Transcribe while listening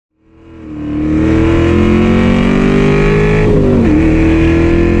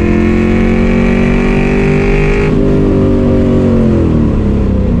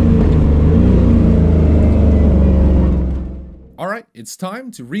It's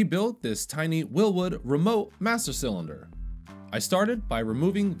time to rebuild this tiny Wilwood remote master cylinder. I started by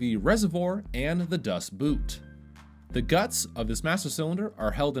removing the reservoir and the dust boot. The guts of this master cylinder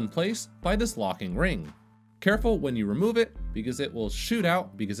are held in place by this locking ring. Careful when you remove it because it will shoot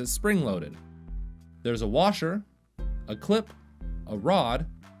out because it's spring-loaded. There's a washer, a clip, a rod,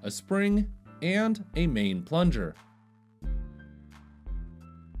 a spring, and a main plunger.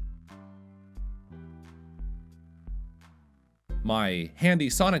 My handy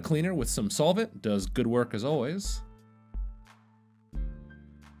sonic cleaner with some solvent does good work as always.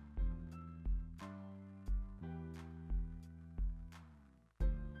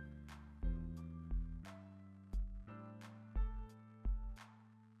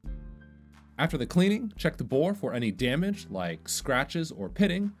 After the cleaning, check the bore for any damage like scratches or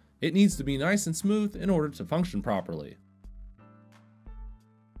pitting. It needs to be nice and smooth in order to function properly.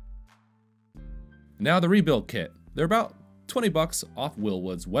 Now the rebuild kit. They're about 20 bucks off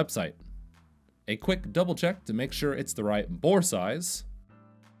Wilwood's website. A quick double check to make sure it's the right bore size.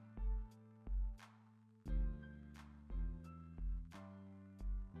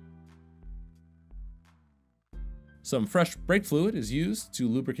 Some fresh brake fluid is used to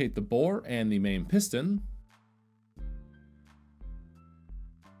lubricate the bore and the main piston.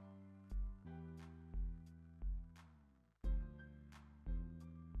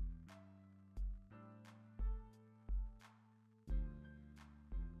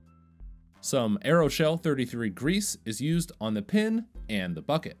 Some Aeroshell 33 grease is used on the pin and the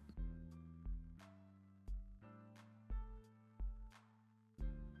bucket.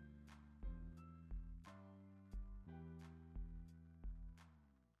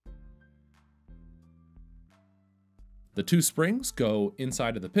 The two springs go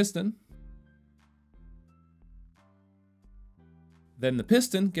inside of the piston. Then the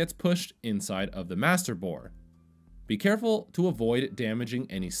piston gets pushed inside of the master bore. Be careful to avoid damaging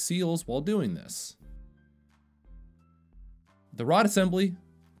any seals while doing this. The rod assembly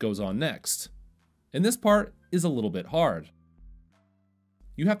goes on next, and this part is a little bit hard.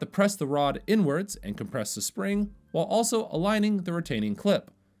 You have to press the rod inwards and compress the spring while also aligning the retaining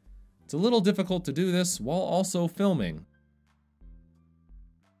clip. It's a little difficult to do this while also filming.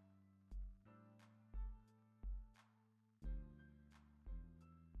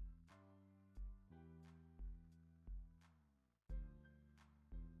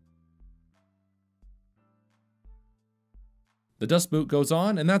 The dust boot goes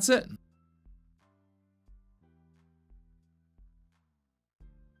on, and that's it.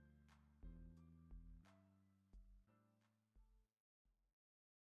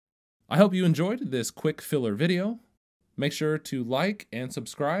 I hope you enjoyed this quick filler video. Make sure to like and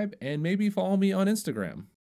subscribe and maybe follow me on Instagram.